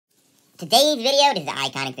today's video. This is the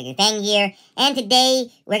iconic figure thing here, and today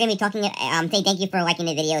we're gonna be talking. Say thank you for liking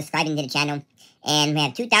the video, subscribing to the channel, and we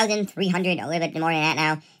have 2,300, a little bit more than that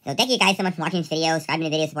now. So thank you guys so much for watching this video, subscribing to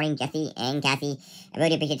the video, supporting Jesse and Cassie. I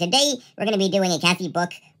really appreciate it. Today we're gonna be doing a Cassie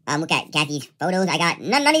book. Look at Cassie's photos. I got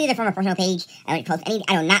none of these are from her personal page. I do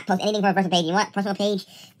not post anything from her personal page. You want personal page?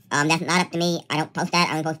 That's not up to me. I don't post that.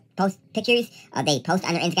 I only post pictures. They post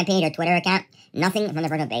on their Instagram page or Twitter account. Nothing from their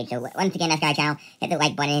personal page. So once again, that's Sky Channel. Hit the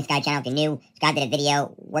like button in Sky Channel if you're new. Subscribe to the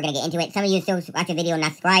video. We're gonna get into it. Some of you still watch the video and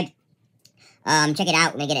not subscribed. Check it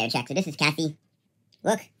out. We're gonna get it a check. So this is Cassie.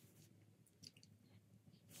 Look.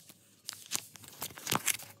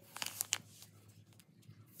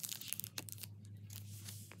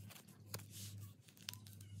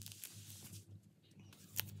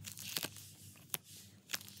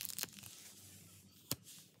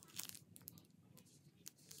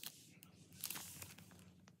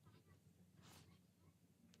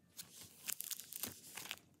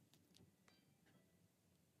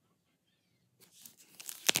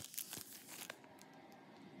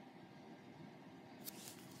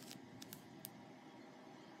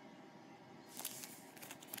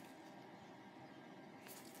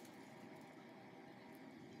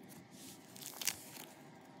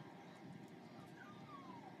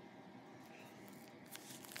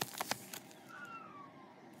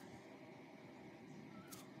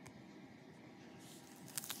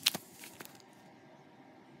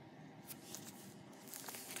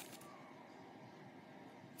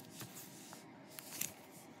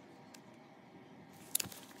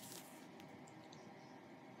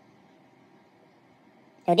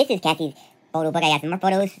 So this is Cassie's photo book. I got some more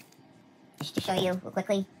photos just to show you real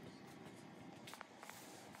quickly.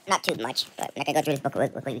 Not too much, but I'm not gonna go through this book real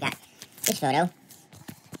quickly. We got this photo.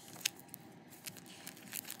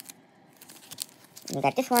 We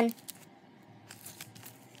got this one.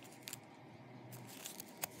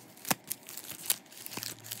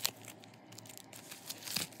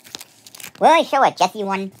 Will I show a Jesse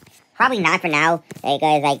one? Probably not for now,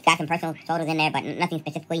 because I got some personal photos in there, but nothing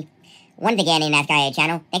specifically. Once again, in that Sky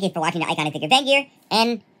Channel, thank you for watching the iconic figure bang here,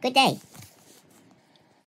 and good day.